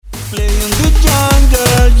Play in the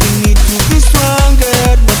jungle, you need to be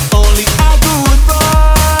stronger, not only a good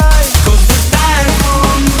boy. Cause the dark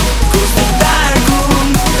room is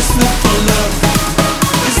not for love,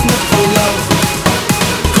 it's not for love.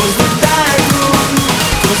 Cause the dark room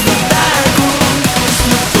is not for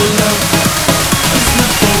love, it's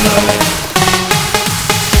not for love.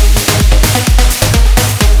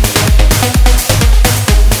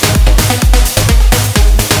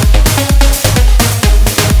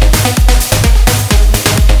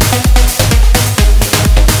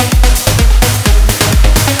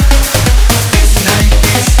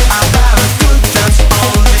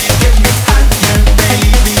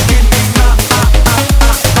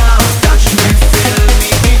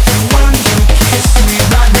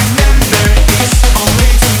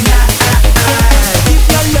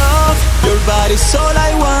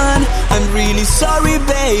 Sorry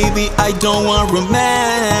baby, I don't want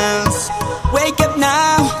romance. Wake up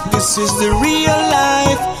now, this is the real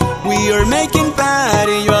life. We are making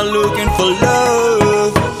party, you are looking for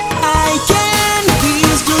love. I can be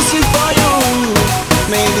exclusive for you.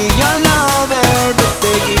 Maybe you're not there, but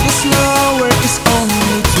take it slow.